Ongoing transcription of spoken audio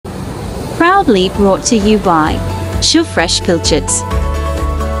Proudly brought to you by Fresh Pilchards.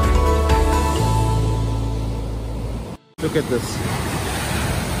 Look at this.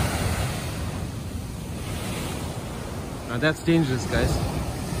 Now that's dangerous, guys.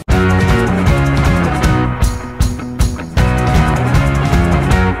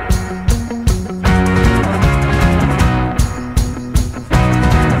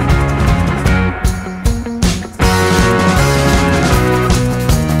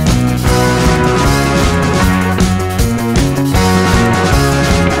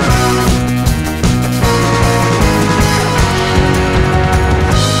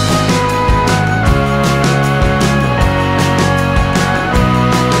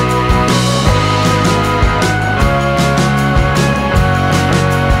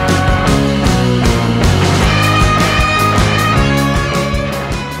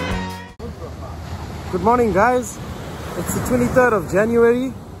 Good morning, guys. It's the 23rd of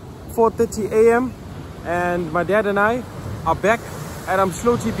January, 4:30 a.m. and my dad and I are back at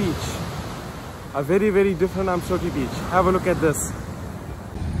Umdloti Beach. A very different Umdloti Beach. Have a look at this.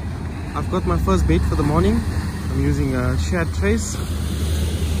 I've got my first bait for the morning. I'm using a shad trace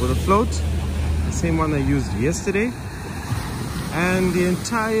with a float, the same one I used yesterday. And the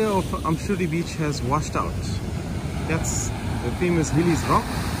entire of Umdloti Beach has washed out. That's the famous Lily's Rock.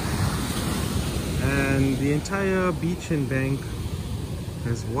 And the entire beach and bank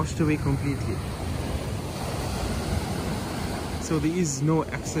has washed away completely. So there is no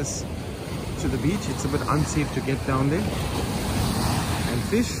access to the beach. It's a bit unsafe to get down there and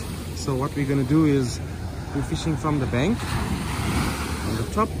fish. So what we're going to do is we're fishing from the bank on the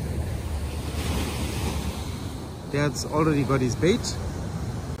top. Dad's already got his bait.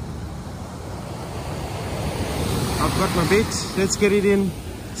 I've got my bait. Let's get it in,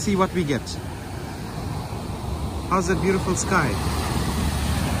 see what we get. How's that beautiful sky?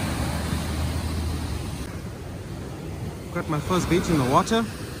 Got my first bait in the water.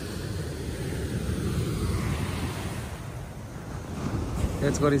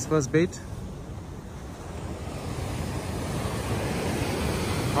 Dad's got his first bait.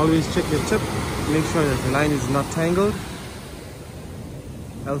 Always check your tip. Make sure that the line is not tangled,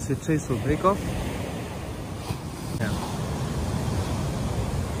 else your trace will break off.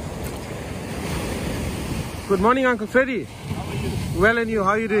 Good morning, Uncle Freddy. How are you? Well, and you? How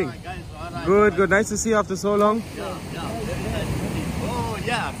are you doing? Guys, all right. Good. Nice to see you after so long. Yeah. Oh,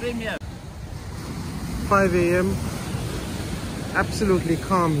 yeah, same here. 5 a.m. Absolutely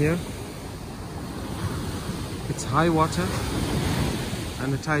calm here. It's high water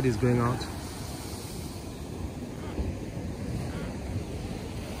and the tide is going out.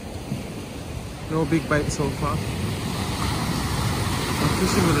 No big bites so far. I'm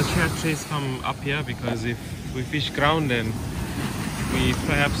fishing with a shad trace from up here because if we fish ground and we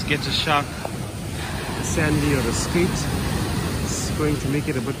perhaps get a shark, a sandy or a skate, it's going to make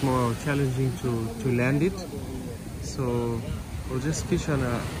it a bit more challenging to land it. So we'll just fish on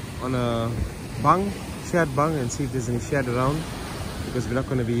a bung, shad bung, and see if there's any shad around, because we're not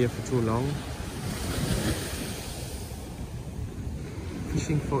going to be here for too long.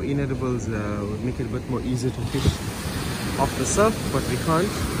 Fishing for inedibles would make it a bit more easier to fish off the surf, but we can't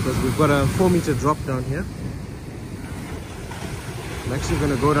because we've got a 4-meter drop down here. I'm actually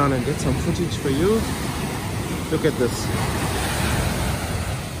going to go down and get some footage for you. Look at this.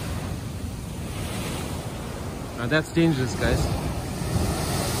 Now that's dangerous, guys.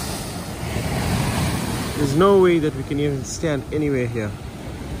 There's no way that we can even stand anywhere here.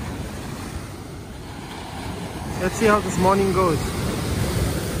 Let's see how this morning goes.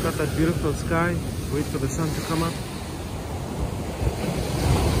 Got that beautiful sky. Wait for the sun to come up.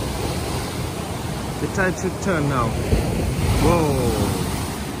 The tide should turn now. Whoa!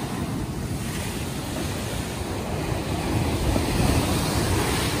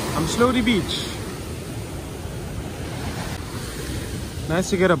 Umdloti Beach. Nice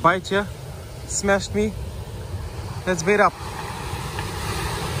to get a bite here. Smashed me. Let's bait up.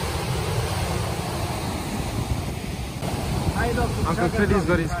 Uncle Freddy's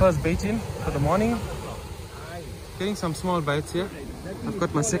got his first bait in for the morning. Getting some small bites here. I've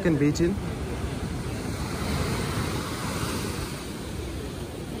got my second bait in.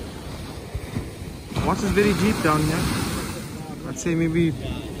 Water's very deep down here. I'd say maybe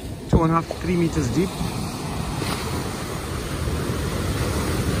 2.5 to 3 meters deep.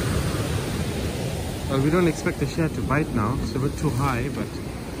 Well, we don't expect the shad to bite now. It's a bit too high, but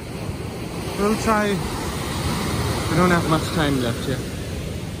we'll try. We don't have much time left here.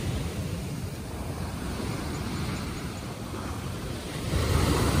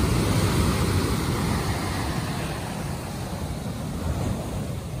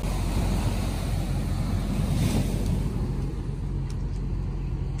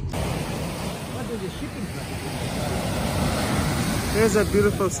 Here's a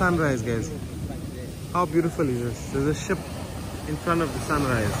beautiful sunrise, guys. How beautiful is this? There's a ship in front of the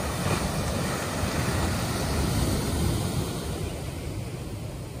sunrise.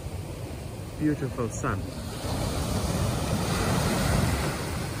 Beautiful sun.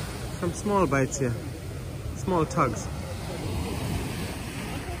 Some small bites here. Small tugs.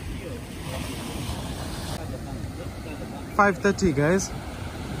 $5:30, guys.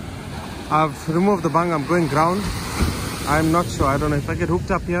 I've removed the bung. I'm going ground. I'm not sure. I don't know if I get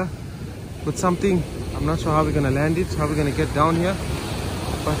hooked up here with something. I'm not sure how we're gonna land it, how we're gonna get down here.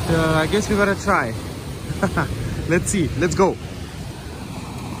 But I guess we gotta try. Let's see. Let's go.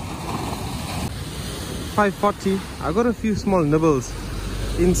 5:40. I got a few small nibbles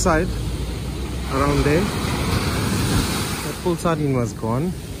inside, around there. That full sardine was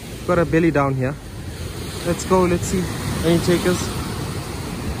gone. Got a belly down here. Let's go. Let's see. Any takers?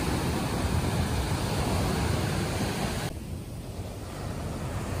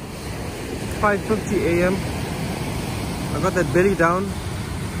 $5:50 a.m. I got that belly down.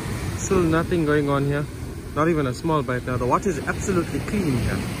 Still nothing going on here. Not even a small bite now. The water is absolutely clean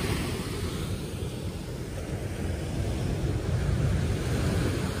here.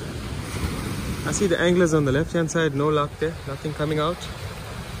 I see the anglers on the left hand side. No luck there. Nothing coming out.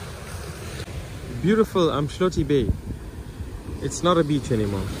 Beautiful Umhloti Bay. It's not a beach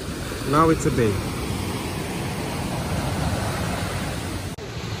anymore. Now it's a bay.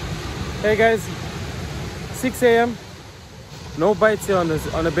 Hey guys, 6 a.m. No bites here on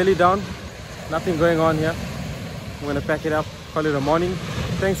the belly down. Nothing going on here. I'm gonna pack it up, call it a morning.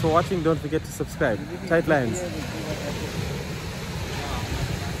 Thanks for watching. Don't forget to subscribe. Tight lines.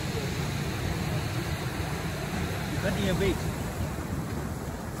 Cutting a bait.